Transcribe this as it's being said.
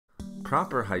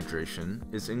Proper hydration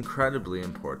is incredibly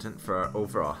important for our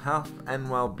overall health and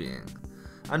well-being.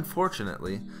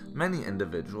 Unfortunately, many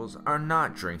individuals are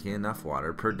not drinking enough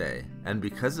water per day, and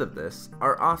because of this,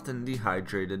 are often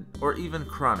dehydrated or even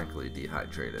chronically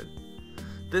dehydrated.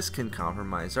 This can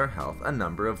compromise our health a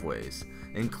number of ways,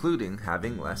 including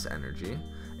having less energy,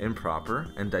 improper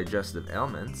and digestive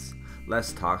ailments,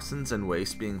 less toxins and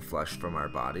waste being flushed from our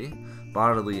body,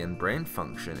 bodily and brain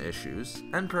function issues,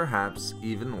 and perhaps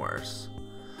even worse.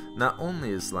 Not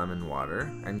only is lemon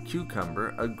water and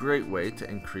cucumber a great way to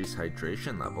increase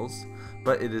hydration levels,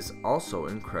 but it is also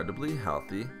incredibly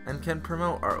healthy and can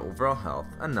promote our overall health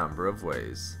a number of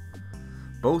ways.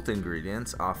 Both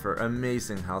ingredients offer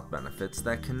amazing health benefits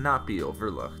that cannot be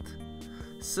overlooked.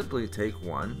 Simply take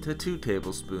 1 to 2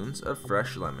 tablespoons of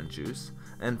fresh lemon juice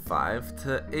and 5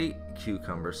 to 8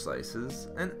 cucumber slices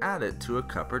and add it to a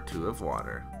cup or 2 of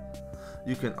water.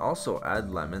 You can also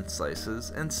add lemon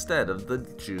slices instead of the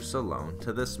juice alone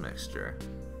to this mixture.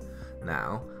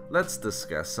 Now, let's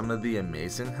discuss some of the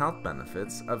amazing health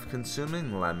benefits of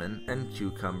consuming lemon and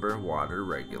cucumber water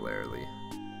regularly.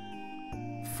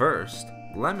 First,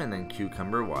 lemon and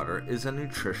cucumber water is a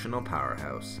nutritional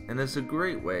powerhouse and is a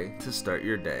great way to start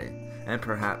your day, and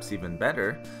perhaps even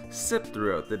better, sip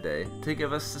throughout the day to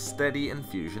give us a steady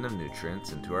infusion of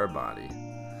nutrients into our body.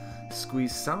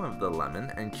 Squeeze some of the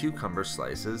lemon and cucumber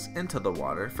slices into the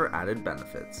water for added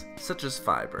benefits, such as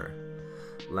fiber.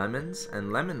 Lemons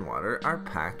and lemon water are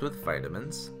packed with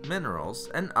vitamins, minerals,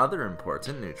 and other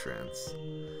important nutrients.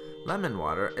 Lemon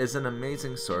water is an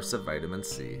amazing source of vitamin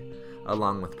C,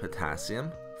 along with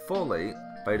potassium, folate,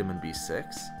 vitamin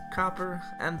B6, copper,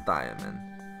 and thiamine.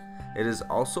 It is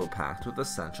also packed with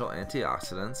essential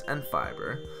antioxidants and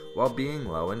fiber, while being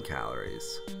low in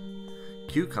calories.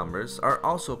 Cucumbers are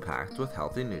also packed with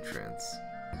healthy nutrients.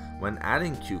 When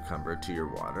adding cucumber to your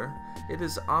water, it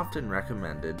is often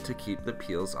recommended to keep the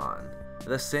peels on.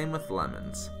 The same with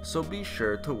lemons, so be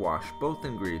sure to wash both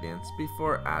ingredients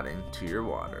before adding to your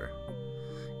water.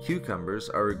 Cucumbers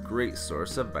are a great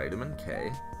source of vitamin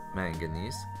K,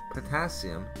 manganese,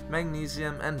 potassium,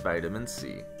 magnesium, and vitamin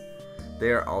C.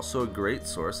 They are also a great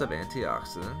source of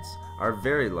antioxidants, are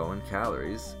very low in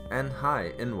calories, and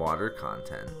high in water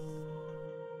content.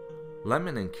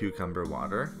 Lemon and cucumber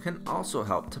water can also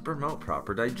help to promote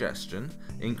proper digestion,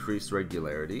 increase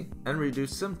regularity, and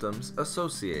reduce symptoms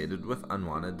associated with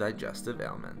unwanted digestive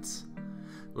ailments.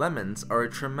 Lemons are a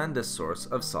tremendous source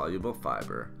of soluble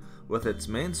fiber, with its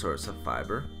main source of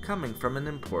fiber coming from an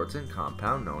important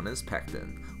compound known as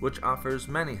pectin, which offers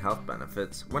many health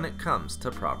benefits when it comes to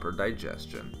proper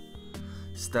digestion.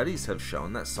 Studies have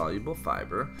shown that soluble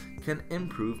fiber can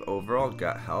improve overall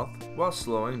gut health while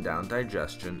slowing down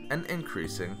digestion and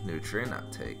increasing nutrient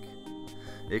uptake.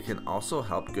 It can also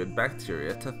help good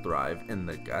bacteria to thrive in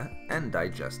the gut and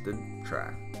digestive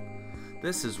tract.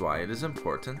 This is why it is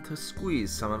important to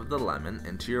squeeze some of the lemon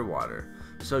into your water,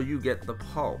 so you get the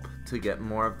pulp to get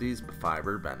more of these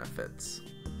fiber benefits.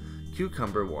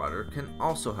 Cucumber water can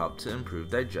also help to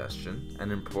improve digestion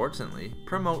and, importantly,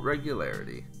 promote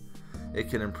regularity. It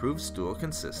can improve stool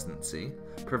consistency,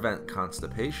 prevent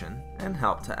constipation, and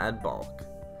help to add bulk.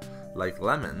 Like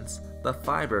lemons, the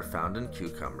fiber found in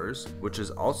cucumbers, which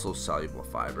is also soluble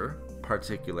fiber,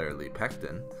 particularly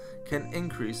pectin, can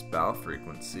increase bowel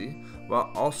frequency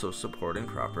while also supporting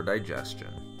proper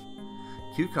digestion.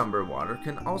 Cucumber water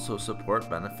can also support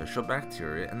beneficial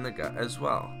bacteria in the gut as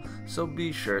well, so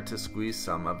be sure to squeeze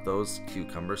some of those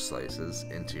cucumber slices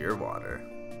into your water.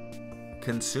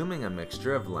 Consuming a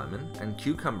mixture of lemon and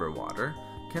cucumber water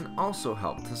can also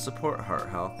help to support heart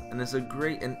health and is a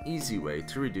great and easy way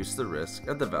to reduce the risk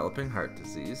of developing heart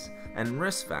disease and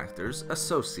risk factors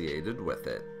associated with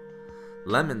it.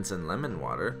 Lemons and lemon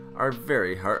water are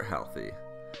very heart healthy.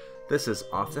 This is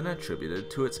often attributed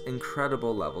to its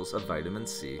incredible levels of vitamin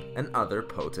C and other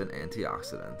potent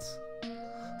antioxidants.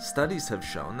 Studies have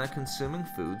shown that consuming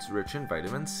foods rich in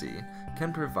vitamin C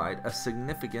can provide a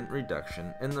significant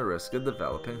reduction in the risk of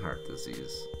developing heart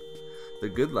disease. The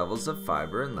good levels of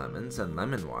fiber in lemons and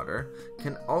lemon water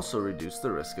can also reduce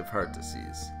the risk of heart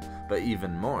disease, but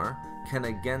even more, can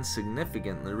again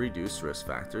significantly reduce risk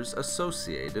factors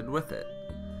associated with it.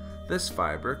 This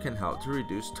fiber can help to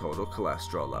reduce total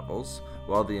cholesterol levels,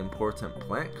 while the important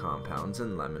plant compounds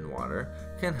in lemon water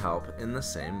can help in the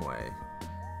same way.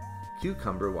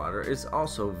 Cucumber water is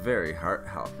also very heart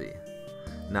healthy.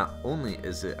 Not only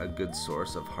is it a good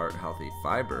source of heart healthy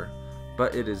fiber,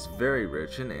 but it is very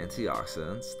rich in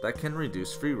antioxidants that can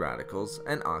reduce free radicals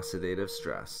and oxidative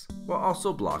stress, while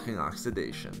also blocking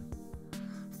oxidation.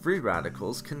 Free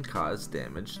radicals can cause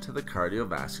damage to the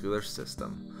cardiovascular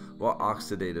system, while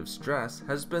oxidative stress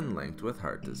has been linked with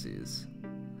heart disease.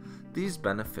 These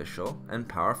beneficial and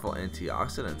powerful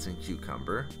antioxidants in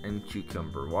cucumber and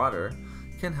cucumber water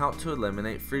can help to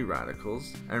eliminate free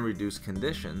radicals and reduce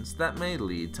conditions that may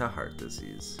lead to heart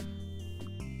disease.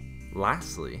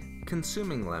 Lastly,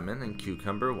 consuming lemon and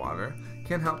cucumber water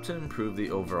can help to improve the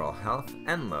overall health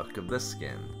and look of the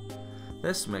skin.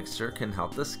 This mixture can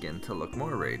help the skin to look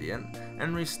more radiant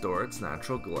and restore its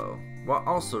natural glow, while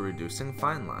also reducing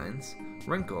fine lines,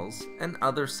 wrinkles, and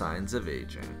other signs of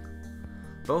aging.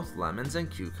 Both lemons and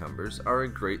cucumbers are a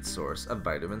great source of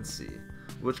vitamin C,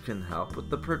 which can help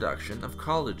with the production of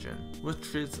collagen,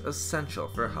 which is essential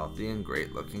for healthy and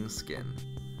great-looking skin.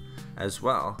 As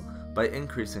well, by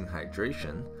increasing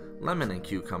hydration, lemon and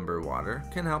cucumber water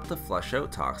can help to flush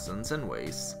out toxins and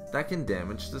wastes that can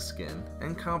damage the skin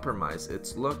and compromise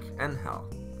its look and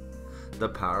health. The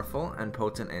powerful and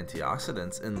potent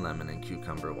antioxidants in lemon and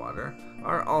cucumber water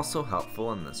are also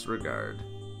helpful in this regard.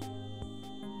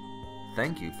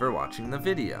 Thank you for watching the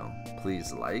video.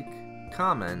 Please like,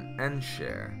 comment, and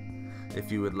share.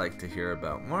 If you would like to hear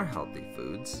about more healthy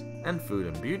foods and food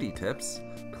and beauty tips,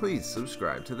 please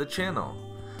subscribe to the channel.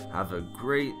 Have a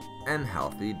great and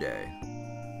healthy day.